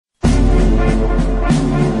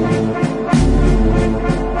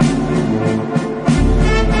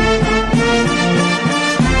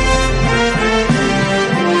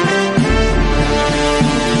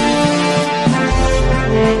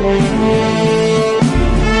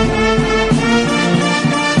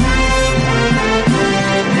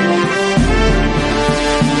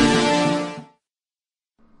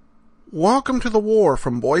Welcome to the War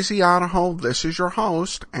from Boise, Idaho. This is your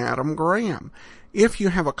host, Adam Graham. If you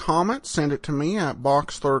have a comment, send it to me at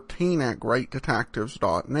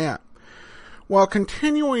box13@greatdetectives.net. Well,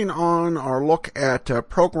 continuing on our look at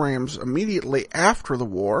programs immediately after the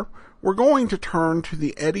war, we're going to turn to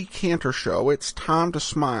the Eddie Cantor Show, It's Time to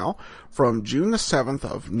Smile, from June the 7th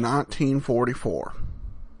of 1944.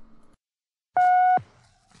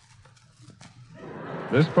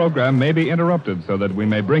 This program may be interrupted so that we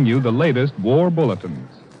may bring you the latest war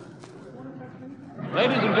bulletins.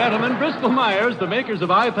 Ladies and gentlemen, Bristol Myers, the makers of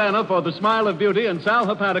Ipana for the smile of beauty and Sal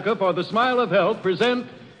Hepatica for the smile of health, present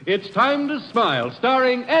It's Time to Smile,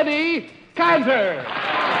 starring Eddie Cantor.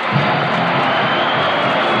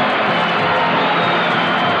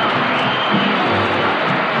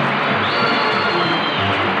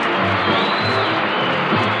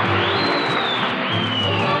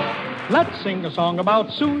 Let's sing a song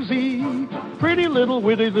about Susie, pretty little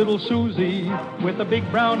witty little Susie, with the big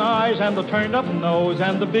brown eyes and the turned-up nose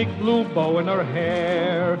and the big blue bow in her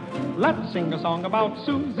hair. Let's sing a song about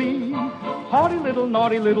Susie, haughty little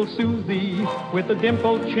naughty little Susie, with the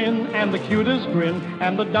dimpled chin and the cutest grin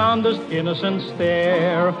and the darndest innocent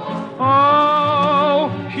stare.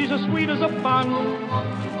 Oh, she's as sweet as a bun,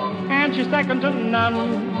 and she's second to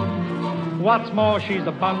none. What's more, she's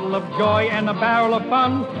a bundle of joy and a barrel of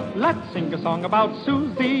fun. Let's sing a song about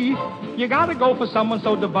Susie. You gotta go for someone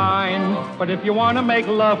so divine. But if you wanna make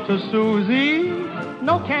love to Susie,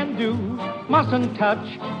 no can do, mustn't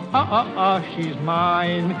touch. She's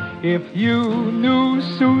mine. If you knew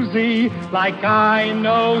Susie like I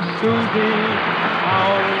know Susie,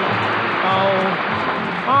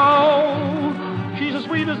 oh, she's as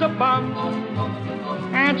sweet as a bun,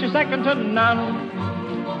 and she's second to none.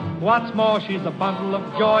 What's more, she's a bundle of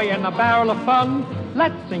joy and a barrel of fun.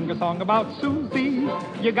 Let's sing a song about Susie.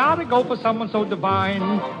 You gotta go for someone so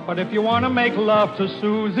divine. But if you wanna make love to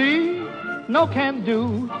Susie, no can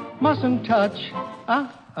do, mustn't touch.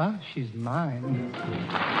 She's mine.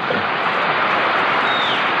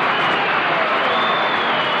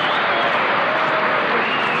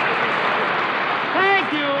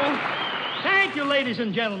 Thank you, ladies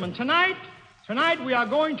and gentlemen. Tonight we are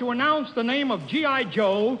going to announce the name of G.I.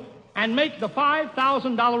 Joe and make the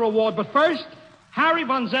 $5,000 award. But first, Harry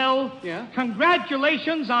Von Zell, yeah?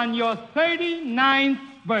 Congratulations on your 39th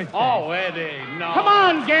birthday. Oh, Eddie, no. Come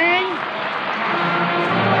on, gang.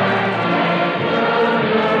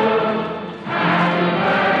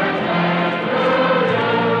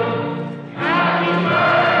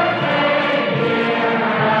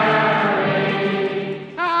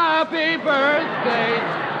 Happy birthday.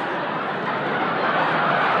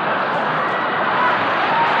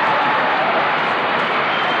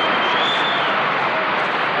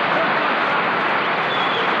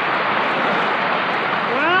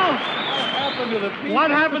 What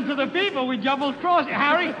happened to the people? We double-crossed.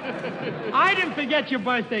 Harry, I didn't forget your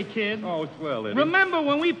birthday, kid. Oh, swell, Eddie. Remember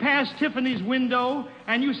when we passed Tiffany's window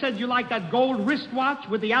and you said you liked that gold wristwatch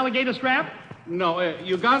with the alligator strap? No,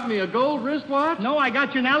 you got me a gold wristwatch? No, I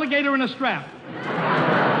got you an alligator and a strap.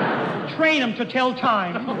 Train him to tell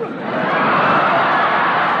time.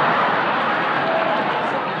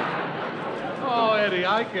 Oh, Eddie,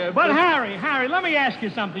 I can't. But Harry, let me ask you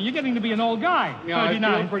something. You're getting to be an old guy. Yeah,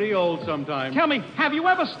 39. I feel pretty old sometimes. Tell me, have you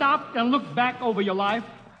ever stopped and looked back over your life?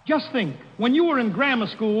 Just think, when you were in grammar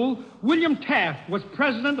school, William Taft was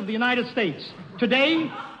president of the United States.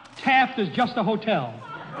 Today, Taft is just a hotel.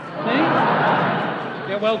 See?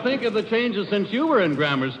 Yeah, well, think of the changes since you were in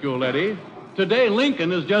grammar school, Eddie. Today,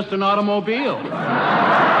 Lincoln is just an automobile.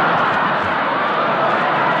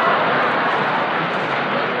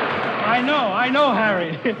 I know,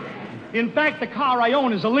 Harry. In fact, the car I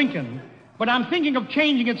own is a Lincoln, but I'm thinking of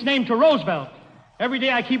changing its name to Roosevelt. Every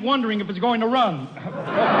day I keep wondering if it's going to run. And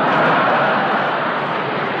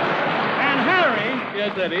Harry...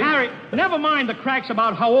 Yes, Eddie? Harry, never mind the cracks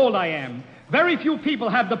about how old I am. Very few people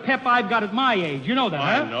have the pep I've got at my age. You know that,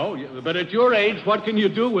 I know, but at your age, what can you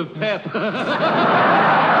do with pep?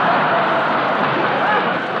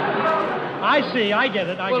 I see, I get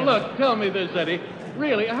it, Well, look, tell me this, Eddie.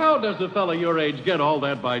 Really, how does a fellow your age get all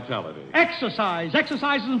that vitality? Exercise.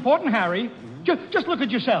 Exercise is important, Harry. Just look at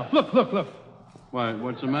yourself. Look. Why,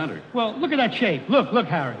 what's the matter? Well, look at that shape. Look,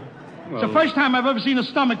 Harry. Well, it's the first time I've ever seen a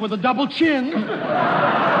stomach with a double chin.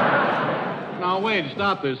 Now, wait,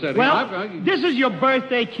 stop this, Eddie. Well, this is your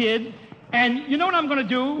birthday, kid. And you know what I'm going to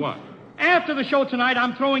do? What? After the show tonight,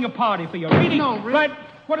 I'm throwing a party for you. Really? No, really? But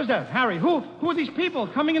what is that? Harry, who are these people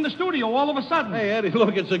coming in the studio all of a sudden? Hey, Eddie,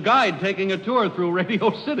 look, it's a guide taking a tour through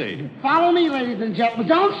Radio City. Follow me, ladies and gentlemen.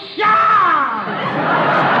 Don't shout!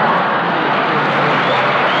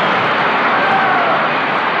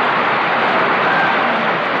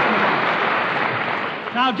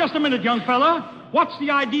 Now, just a minute, young fella. What's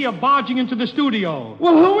the idea of barging into the studio?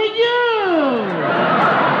 Well, who are you?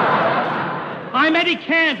 I'm Eddie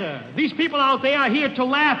Cantor. These people out there are here to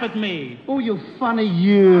laugh at me. Oh, you funny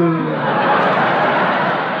you.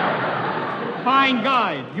 Fine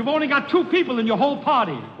guy. You've only got 2 people in your whole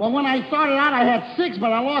party. Well, when I started out, I had 6,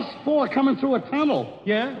 but I lost 4 coming through a tunnel.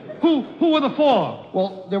 Yeah? Who were the 4?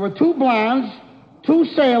 Well, there were 2 blondes, 2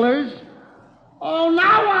 sailors. Oh,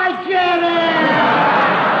 now I get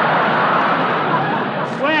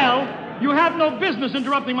it! Well, you have no business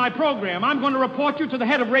interrupting my program. I'm going to report you to the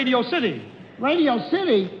head of Radio City. Radio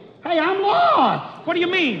City? Hey, I'm lost. What do you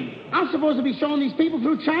mean? I'm supposed to be showing these people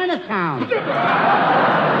through Chinatown.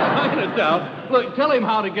 Chinatown? Look, tell him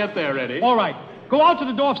how to get there, Eddie. All right. Go out to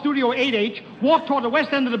the door of Studio 8H, walk toward the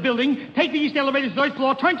west end of the building, take the east elevator to the 3rd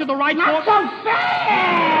floor, turn to the right... Not so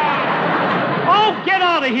fast! Oh, get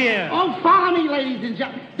out of here! Oh, follow me, ladies and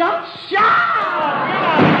gentlemen. Don't shout! Get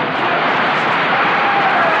out!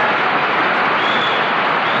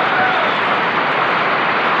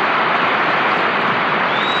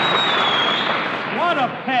 What a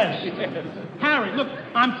pest. Harry, look,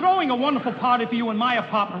 I'm throwing a wonderful party for you in my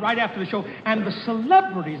apartment right after the show, and the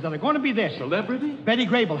celebrities that are going to be there. Celebrity? Betty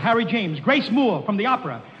Grable, Harry James, Grace Moore from the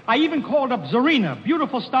opera. I even called up Zarina,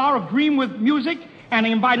 beautiful star of Dream with Music, and I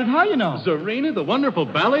invited her, you know. Zarina, the wonderful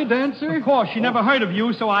ballet dancer? Of course, she never heard of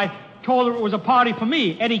you, so I told her it was a party for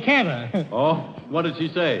me, Eddie Cantor. Oh, what did she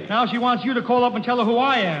say? Now she wants you to call up and tell her who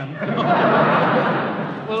I am.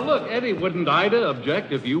 Well, look, Eddie, wouldn't Ida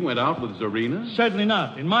object if you went out with Zarina? Certainly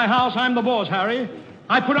not. In my house, I'm the boss, Harry.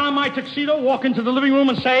 I put on my tuxedo, walk into the living room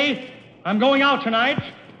and say, I'm going out tonight.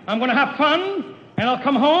 I'm going to have fun, and I'll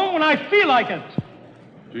come home when I feel like it.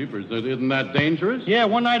 Jeepers, isn't that dangerous? Yeah,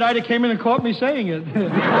 one night Ida came in and caught me saying it.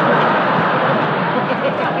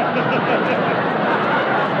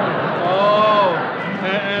 Oh,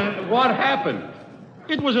 and what happened?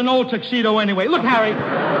 It was an old tuxedo anyway. Look, Harry,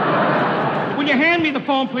 will you hand me the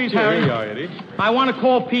phone, please, Harry? Here you are, Eddie. I want to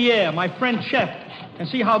call Pierre, my friend chef, and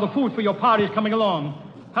see how the food for your party is coming along.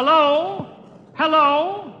 Hello?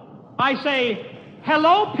 Hello? I say,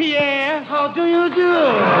 hello, Pierre. How do you do?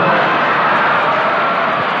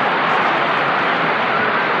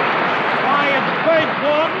 Why, it's Bert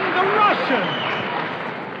Gordon, the Russian.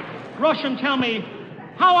 Russian, tell me,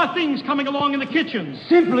 how are things coming along in the kitchen?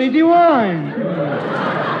 Simply divine.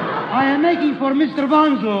 I am making for Mr.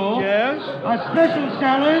 Bonzo Yes? a special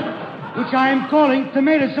salad, which I am calling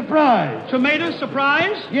Tomato Surprise. Tomato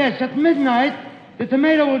surprise? Yes, at midnight, the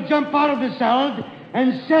tomato will jump out of the salad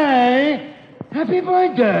and say, Happy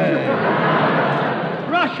birthday.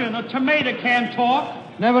 Russian, a tomato can't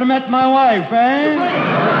talk. Never met my wife, eh?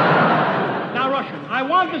 Now, Russian, I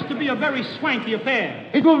want this to be a very swanky affair.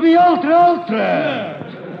 It will be ultra.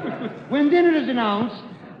 Yes. When dinner is announced,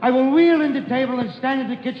 I will wheel in the table and stand at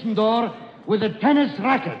the kitchen door with a tennis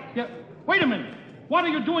racket, Yeah. Wait a minute. What are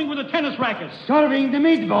you doing with a tennis racket? serving the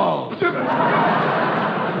meatballs.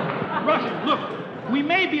 Russian, look, we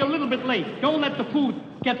may be a little bit late. Don't let the food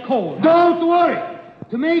get cold. Don't worry.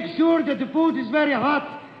 To make sure that the food is very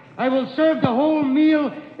hot, I will serve the whole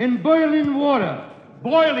meal in boiling water.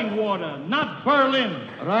 Boiling water, not Berlin.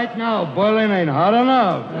 Right now, boiling ain't hot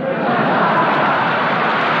enough.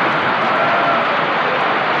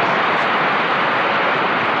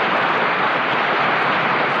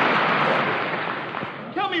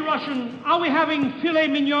 Tell me, Russian, are we having filet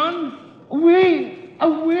mignon? Oui.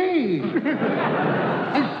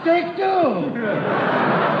 And steak, too.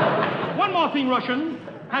 One more thing, Russian.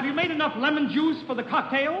 Have you made enough lemon juice for the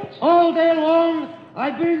cocktails? All day long,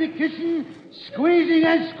 I've been in the kitchen squeezing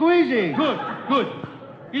and squeezing. Good, good.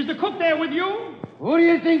 Is the cook there with you? Who do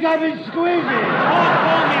you think I've been squeezing? Don't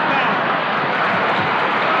call me back.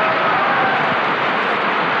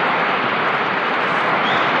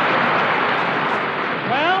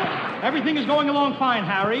 Well, everything is going along fine,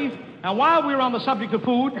 Harry. And while we're on the subject of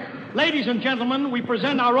food, ladies and gentlemen, we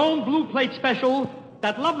present our own Blue Plate special,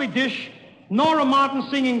 that lovely dish, Nora Martin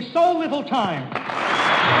singing So Little Time.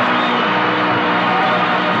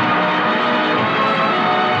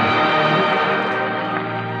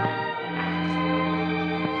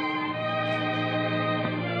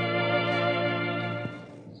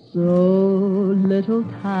 So little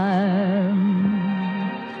time,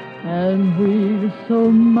 and we've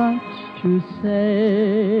so much to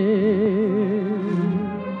say.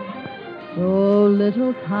 So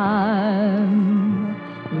little time,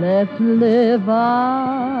 let's live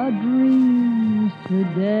our dreams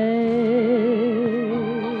today.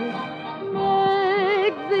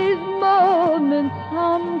 Make these moments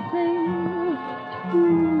something to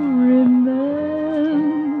remember.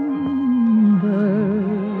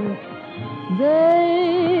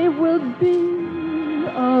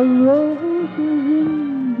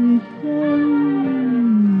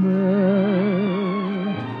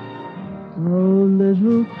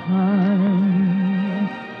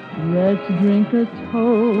 drink a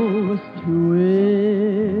toast to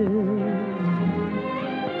it.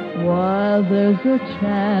 While there's a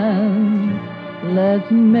chance, let's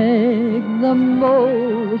make the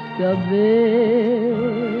most of it.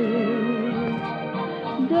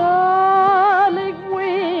 Darling,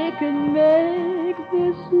 we can make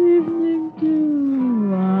this evening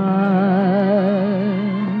divine,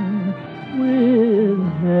 with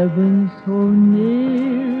heaven so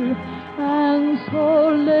near and so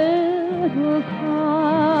little time.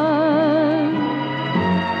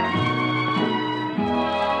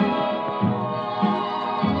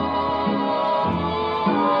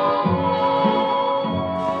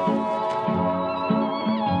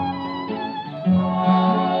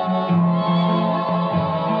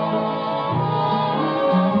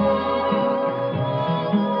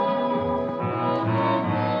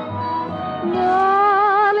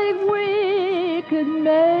 Darling, we could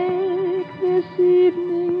make this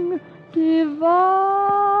evening divine,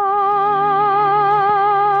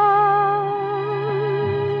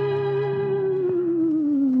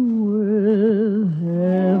 with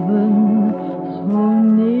heaven so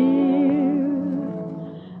near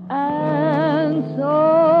and so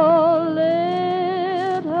little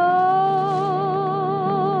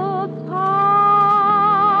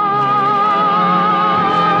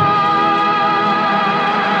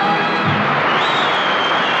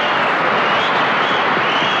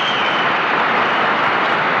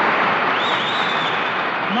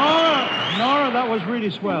Nora, that was really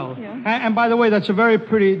swell. Thank you. And by the way, that's a very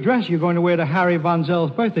pretty dress you're going to wear to Harry Von Zell's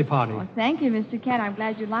birthday party. Oh, thank you, Mr. Cat. I'm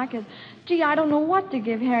glad you like it. Gee, I don't know what to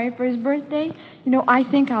give Harry for his birthday. You know, I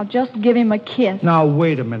think I'll just give him a kiss. Now,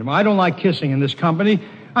 wait a minute. I don't like kissing in this company.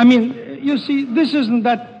 I mean, you see, this isn't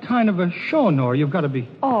that kind of a show, Nora. You've got to be...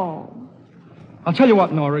 Oh. I'll tell you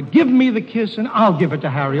what, Nora. Give me the kiss, and I'll give it to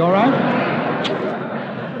Harry, all right?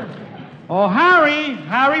 Oh, Harry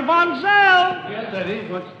Von Zell. Yes, Eddie,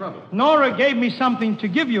 what's the trouble? Nora gave me something to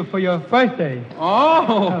give you for your birthday.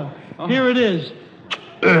 Oh. Here it is.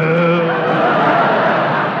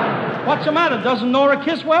 What's the matter? Doesn't Nora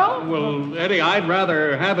kiss well? Well, Eddie, I'd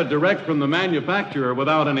rather have it direct from the manufacturer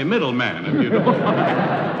without any middleman, if you don't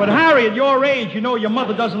mind. But, Harry, at your age, you know your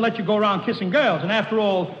mother doesn't let you go around kissing girls. And after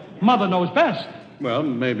all, mother knows best. Well,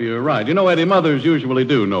 maybe you're right. You know, Eddie, mothers usually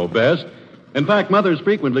do know best. In fact, mothers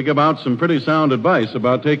frequently give out some pretty sound advice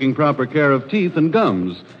about taking proper care of teeth and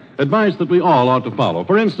gums. Advice that we all ought to follow.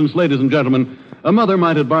 For instance, ladies and gentlemen, a mother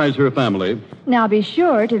might advise her family. Now be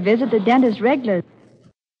sure to visit the dentist regularly.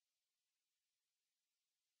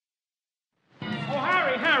 Oh,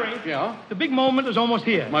 Harry. Yeah? The big moment is almost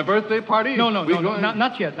here. My birthday party? No, We going-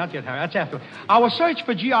 not yet, Harry. That's after. Our search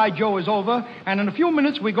for G.I. Joe is over, and in a few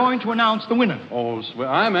minutes we're going to announce the winner. Oh,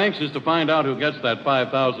 I'm anxious to find out who gets that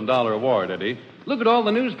 $5,000 award, Eddie. Look at all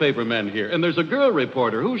the newspaper men here, and there's a girl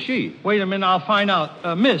reporter. Who's she? Wait a minute, I'll find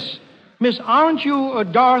out. Miss, aren't you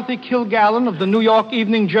Dorothy Kilgallen of the New York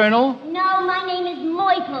Evening Journal? No, my name is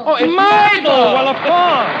Moitle. Oh, it's Myrtle! Well, of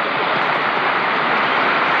course.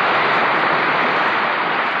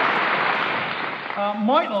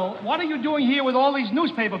 Myrtle, what are you doing here with all these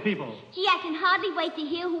newspaper people? Gee, I can hardly wait to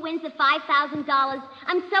hear who wins the $5,000.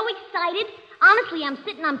 I'm so excited. Honestly, I'm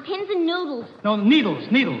sitting on pins and noodles. No, needles.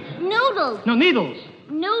 Noodles. No, needles.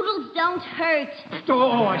 Noodles don't hurt.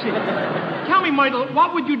 Oh, I see. Tell me, Myrtle,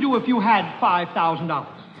 what would you do if you had $5,000?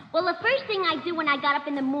 Well, the first thing I do when I got up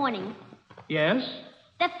in the morning... Yes?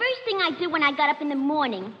 The first thing I do when I got up in the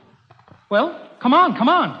morning... Well, come on.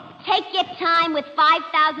 Take your time with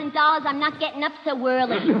 $5,000. I'm not getting up so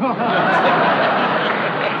early.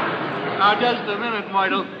 Now, just a minute,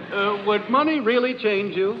 Myrtle. Would money really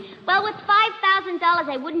change you? Well, with $5,000,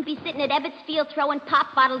 I wouldn't be sitting at Ebbets Field throwing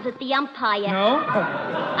pop bottles at the umpire. No?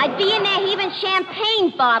 I'd be in there heaving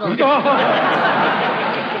champagne bottles.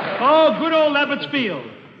 Oh, good old Ebbets Field.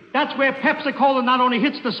 That's where Pepsi-Cola not only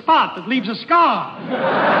hits the spot, but leaves a scar.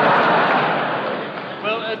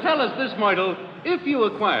 Well, tell us this, Myrtle. If you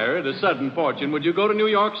acquired a sudden fortune, would you go to New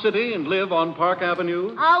York City and live on Park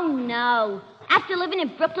Avenue? Oh, no. After living in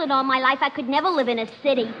Brooklyn all my life, I could never live in a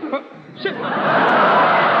city. Wait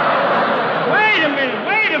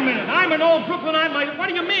a minute. I'm an old Brooklynite. What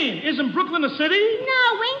do you mean? Isn't Brooklyn a city?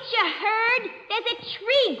 No, ain't you heard? There's a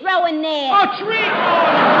tree growing there. A tree!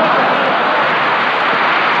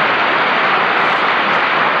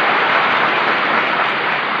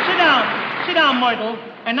 Sit down, Myrtle.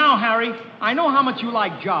 And now, Harry, I know how much you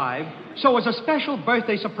like jive, so as a special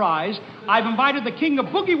birthday surprise, I've invited the king of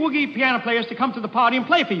boogie-woogie piano players to come to the party and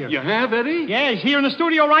play for you. You have, Eddie? Yeah, he's here in the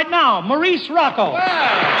studio right now, Maurice Rocco.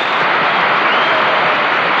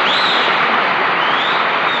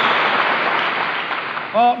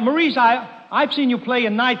 Maurice, I've seen you play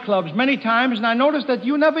in nightclubs many times, and I noticed that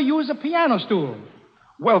you never use a piano stool.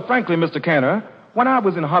 Well, frankly, Mr. Cantor, when I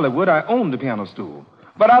was in Hollywood, I owned a piano stool.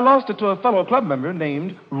 But I lost it to a fellow club member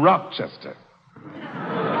named Rochester.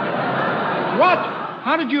 What?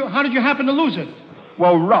 How did you happen to lose it?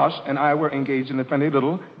 Well, Rosh and I were engaged in a friendly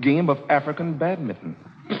little game of African badminton.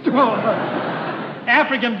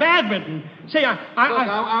 African badminton? Say,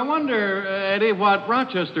 I wonder, Eddie, what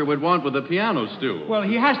Rochester would want with a piano stool. Well,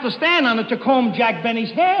 he has to stand on it to comb Jack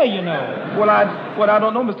Benny's hair, you know. Well, I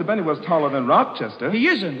don't know. Mr. Benny was taller than Rochester. He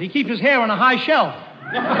isn't. He keeps his hair on a high shelf.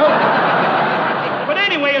 But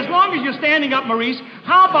anyway, as long as you're standing up, Maurice,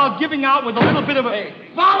 how about giving out with a little bit of a... Hey,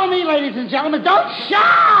 follow me, ladies and gentlemen. Don't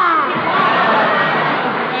shout!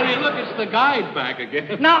 Eddie, look, it's the guide back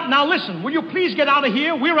again. Now, listen. Will you please get out of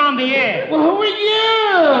here? We're on the air. Well, who are you?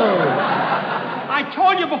 I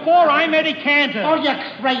told you before, I'm Eddie Cantor. Oh, you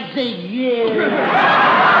crazy you. But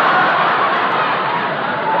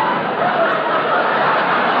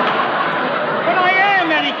I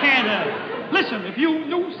am Eddie Cantor. Listen, if you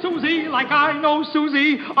knew Susie like I know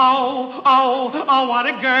Susie, oh, what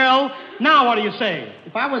a girl. Now what do you say?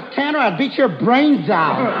 If I was Cantor, I'd beat your brains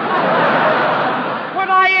out. But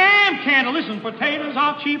I am Cantor. Listen, potatoes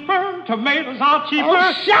are cheaper, tomatoes are cheaper.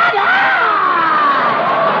 Oh, shut up!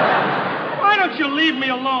 Why don't you leave me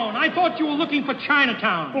alone? I thought you were looking for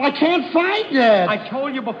Chinatown. Well, I can't find it. I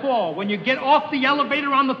told you before, when you get off the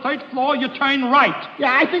elevator on the 3rd floor, you turn right.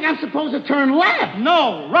 Yeah, I think I'm supposed to turn left.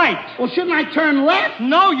 No, right. Well, shouldn't I turn left?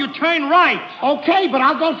 No, you turn right. Okay, but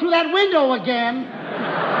I'll go through that window again.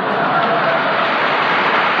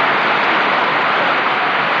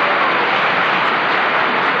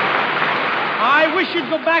 I wish you'd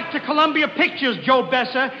go back to Columbia Pictures, Joe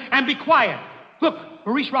Besser, and be quiet. Look,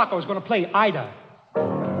 Maurice Rocco is going to play Ida.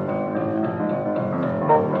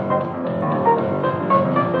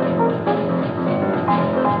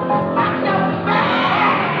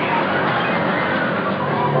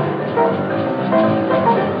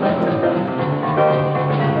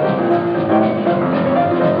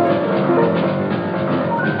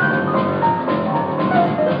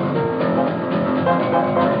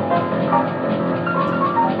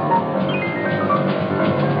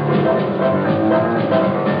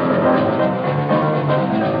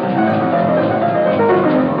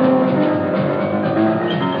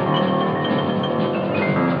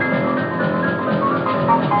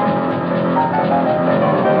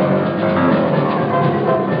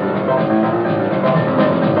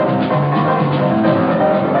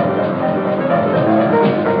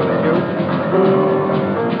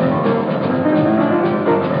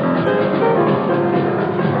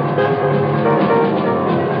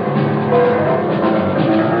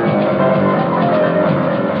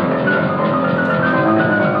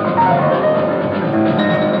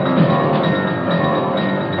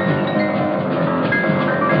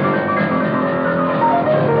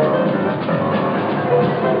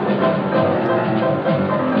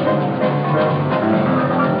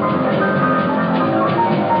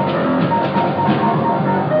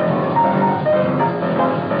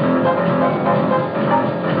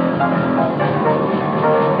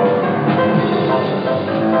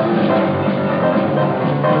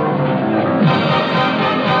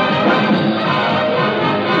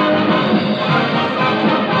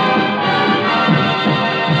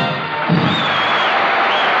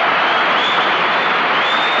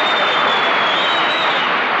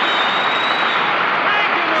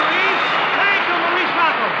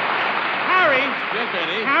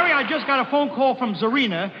 Phone call from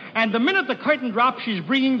Zarina, and the minute the curtain drops, she's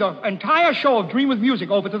bringing the entire show of Dream with Music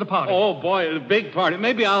over to the party. Oh, boy, a big party.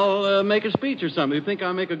 Maybe I'll make a speech or something. You think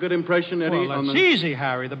I'll make a good impression, Eddie? Well, that's easy,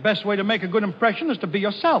 Harry. The best way to make a good impression is to be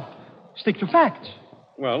yourself. Stick to facts.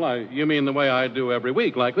 Well, you mean the way I do every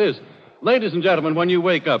week, like this. Ladies and gentlemen, when you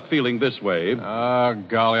wake up feeling this way...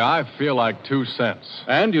 Golly, I feel like 2 cents.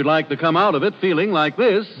 And you'd like to come out of it feeling like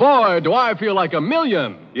this... Boy, do I feel like $1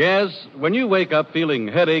 million. Yes, when you wake up feeling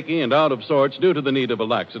headachy and out of sorts due to the need of a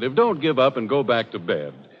laxative, don't give up and go back to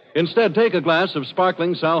bed. Instead, take a glass of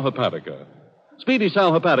sparkling Sal Hepatica. Speedy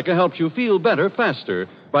Sal Hepatica helps you feel better faster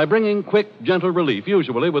by bringing quick, gentle relief,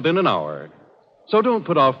 usually within an hour. So don't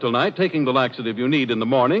put off till night taking the laxative you need in the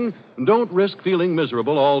morning, and don't risk feeling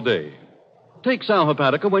miserable all day. Take Sal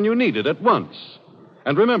Hepatica when you need it at once.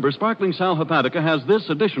 And remember, sparkling Sal Hepatica has this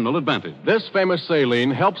additional advantage. This famous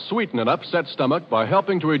saline helps sweeten an upset stomach by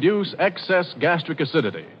helping to reduce excess gastric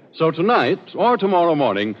acidity. So tonight, or tomorrow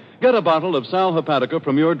morning, get a bottle of Sal Hepatica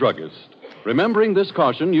from your druggist. Remembering this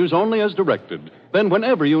caution, use only as directed. Then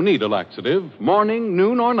whenever you need a laxative, morning,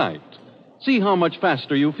 noon, or night, see how much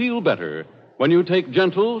faster you feel better when you take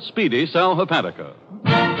gentle, speedy Sal Hepatica.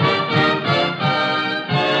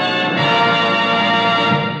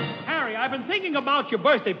 Harry, I've been thinking about your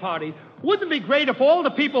birthday party. Wouldn't it be great if all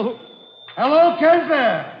the people who... Hello,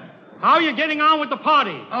 Cantor. How are you getting on with the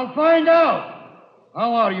party? I'll find out.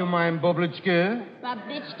 How are you, my Boblitschke?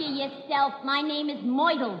 Babitschke yourself. My name is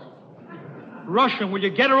Moidle. Russian, will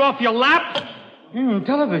you get her off your lap?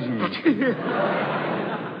 Television.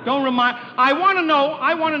 Don't remind... I want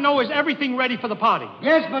to know, is everything ready for the party?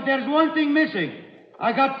 Yes, but there's one thing missing.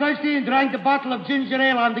 I got thirsty and drank the bottle of ginger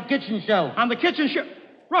ale on the kitchen shelf. On the kitchen shelf?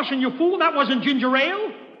 Russian, you fool, that wasn't ginger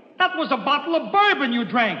ale. That was a bottle of bourbon you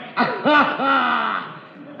drank.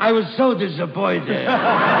 I was so disappointed.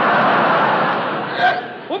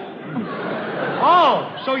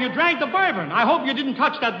 Oh, so you drank the bourbon. I hope you didn't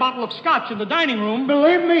touch that bottle of scotch in the dining room.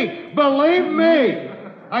 Believe me,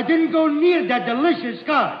 I didn't go near that delicious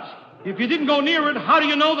scotch. If you didn't go near it, how do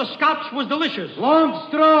you know the scotch was delicious? Long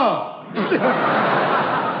straw.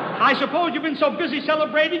 I suppose you've been so busy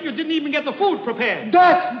celebrating you didn't even get the food prepared.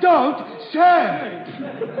 That don't say.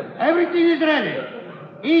 Everything is ready.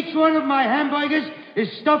 Each one of my hamburgers is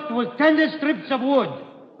stuffed with tender strips of wood.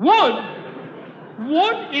 Wood?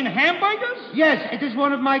 Wood in hamburgers? Yes, it is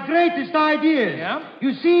one of my greatest ideas. Yeah?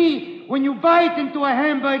 You see, when you bite into a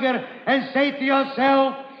hamburger and say to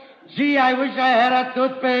yourself, gee, I wish I had a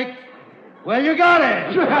toothpick, well, you got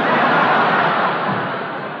it.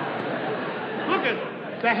 Look at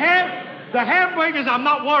the hamburgers I'm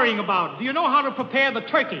not worrying about. Do you know how to prepare the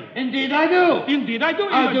turkey? Indeed I do. Indeed I do.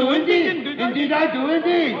 I do indeed. Indeed I do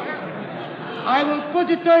indeed. I will put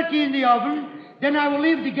the turkey in the oven, then I will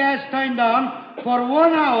leave the gas turned on for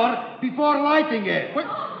 1 hour before lighting it.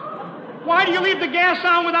 Why do you leave the gas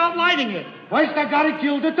on without lighting it? First, I gotta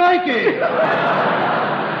kill the turkey.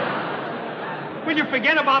 Will you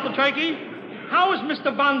forget about the turkey? How is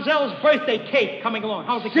Mr. Von Zell's birthday cake coming along?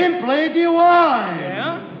 How's the cake? Simply divine.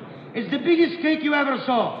 Yeah? It's the biggest cake you ever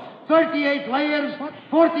saw. 38 layers,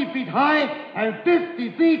 40 feet high, and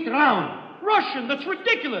 50 feet round. Russian, that's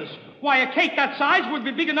ridiculous. Why, a cake that size would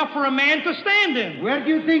be big enough for a man to stand in. Where do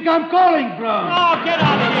you think I'm calling from? Oh, get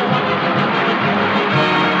out of here, Russian.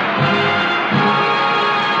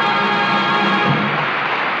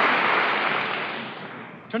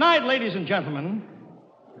 Tonight, ladies and gentlemen,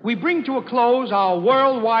 we bring to a close our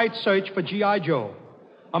worldwide search for G.I. Joe,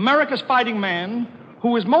 America's fighting man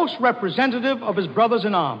who is most representative of his brothers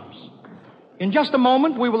in arms. In just a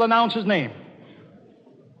moment, we will announce his name.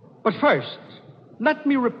 But first, let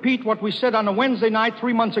me repeat what we said on a Wednesday night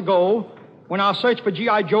 3 months ago when our search for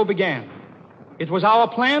G.I. Joe began. It was our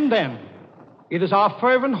plan then. It is our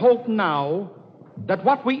fervent hope now that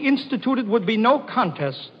what we instituted would be no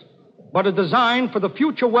contest, but a design for the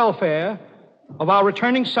future welfare of our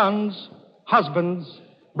returning sons, husbands,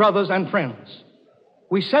 brothers, and friends.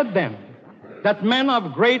 We said then that men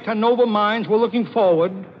of great and noble minds were looking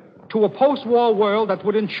forward to a post-war world that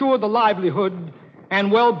would ensure the livelihood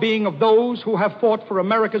and well-being of those who have fought for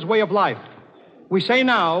America's way of life. We say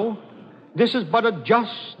now, this is but a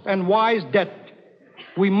just and wise debt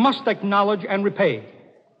we must acknowledge and repay.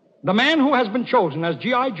 The man who has been chosen as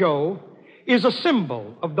G.I. Joe is a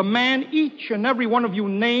symbol of the man each and every one of you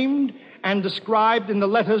named and described in the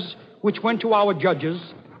letters which went to our judges,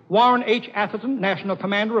 Warren H. Atherton, National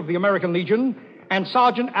Commander of the American Legion, and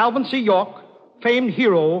Sergeant Alvin C. York, famed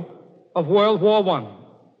hero of World War I.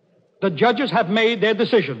 The judges have made their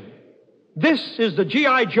decision. This is the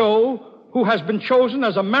G.I. Joe who has been chosen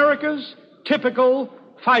as America's typical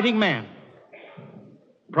fighting man.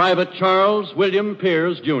 Private Charles William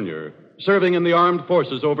Pears, Jr., serving in the armed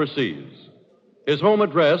forces overseas. His home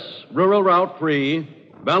address, Rural Route 3,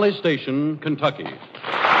 Valley Station, Kentucky.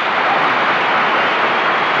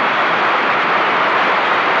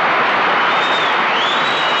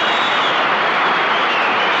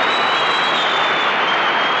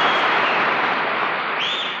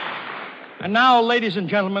 And now, ladies and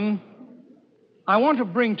gentlemen, I want to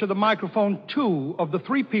bring to the microphone two of the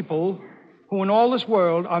three people who in all this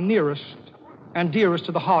world are nearest and dearest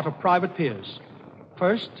to the heart of Private Pears.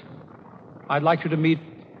 First, I'd like you to meet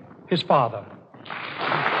his father.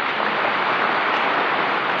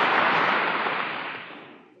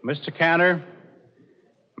 Mr. Cantor,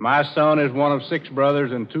 my son is one of 6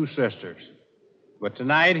 brothers and 2 sisters. But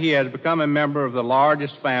tonight he has become a member of the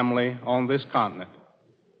largest family on this continent,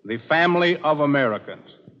 the family of Americans,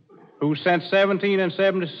 who since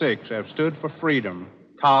 1776 have stood for freedom,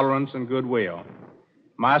 tolerance, and goodwill.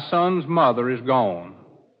 My son's mother is gone,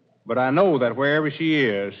 but I know that wherever she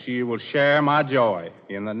is, she will share my joy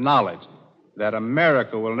in the knowledge that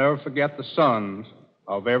America will never forget the sons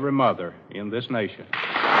of every mother in this nation.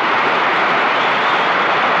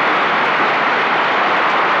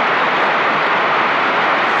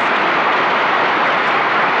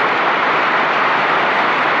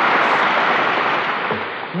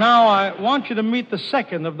 want you to meet the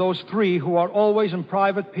second of those three who are always in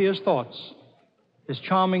Private Pierre's thoughts, his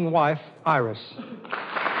charming wife, Iris.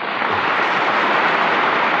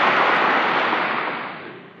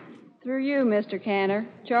 Through you, Mr. Cantor,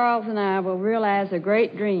 Charles and I will realize a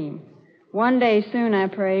great dream. One day soon, I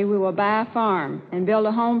pray, we will buy a farm and build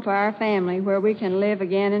a home for our family where we can live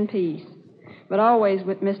again in peace. But always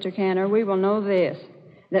with Mr. Cantor, we will know this,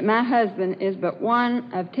 that my husband is but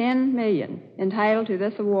one of 10 million entitled to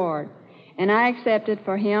this award, and I accept it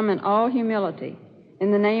for him in all humility,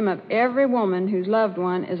 in the name of every woman whose loved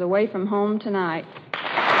one is away from home tonight.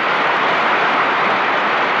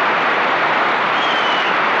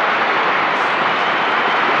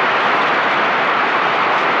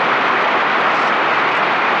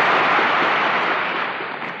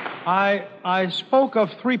 I spoke of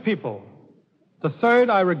three people. The third,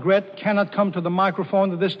 I regret, cannot come to the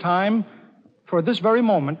microphone at this time, for at this very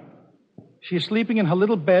moment, she is sleeping in her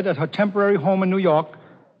little bed at her temporary home in New York,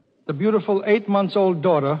 the beautiful 8-month-old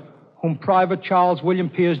daughter whom Private Charles William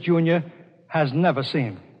Pierce, Jr. has never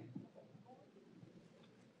seen.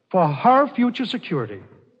 For her future security,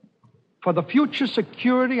 for the future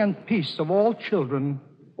security and peace of all children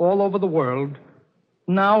all over the world,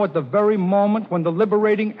 now at the very moment when the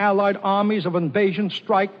liberating Allied armies of invasion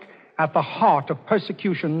strike at the heart of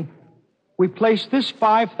persecution, we place this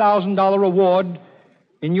 $5,000 award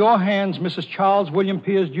in your hands, Mrs. Charles William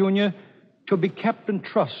Pierce, Jr., to be kept in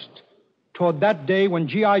trust toward that day when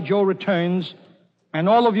G.I. Joe returns and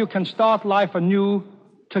all of you can start life anew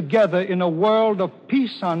together in a world of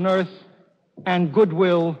peace on earth and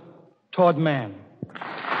goodwill toward man.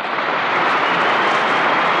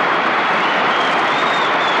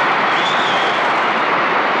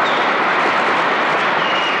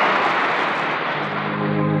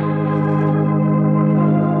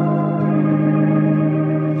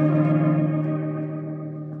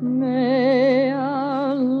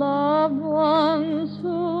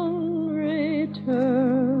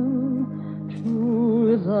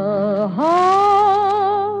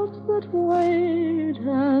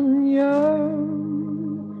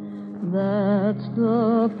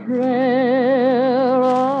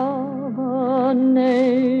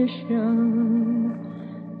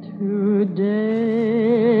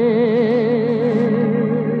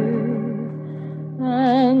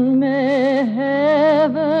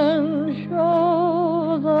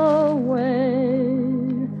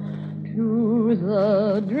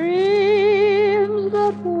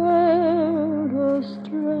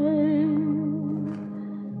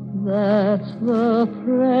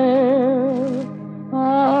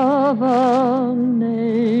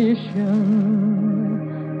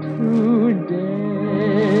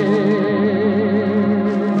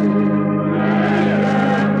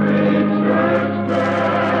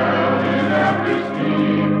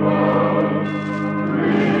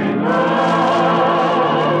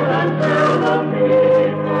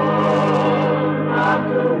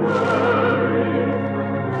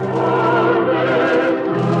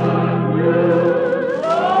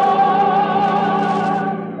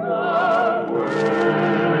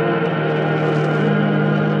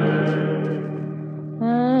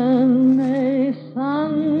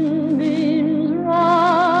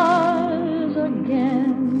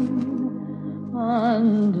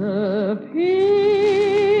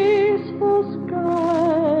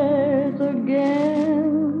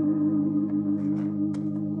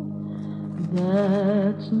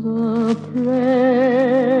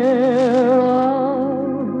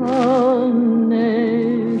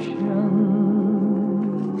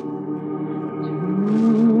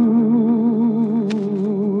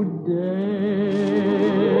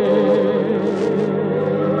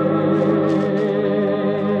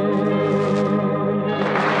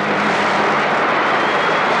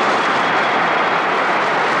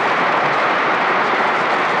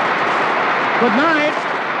 Good night.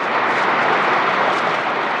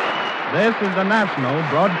 This is the National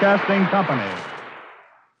Broadcasting Company.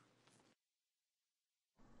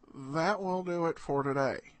 That will do it for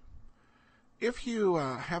today. If you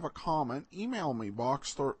have a comment, email me,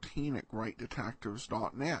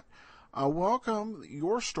 box13@greatdetectives.net. I welcome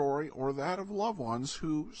your story or that of loved ones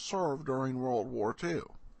who served during World War II.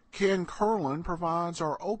 Ken Curlin provides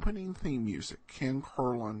our opening theme music,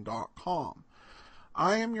 kencurlin.com.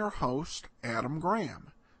 I am your host, Adam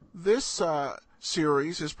Graham. This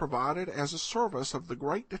series is provided as a service of the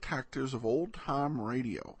Great Detectives of Old Time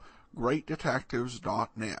Radio,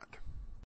 greatdetectives.net.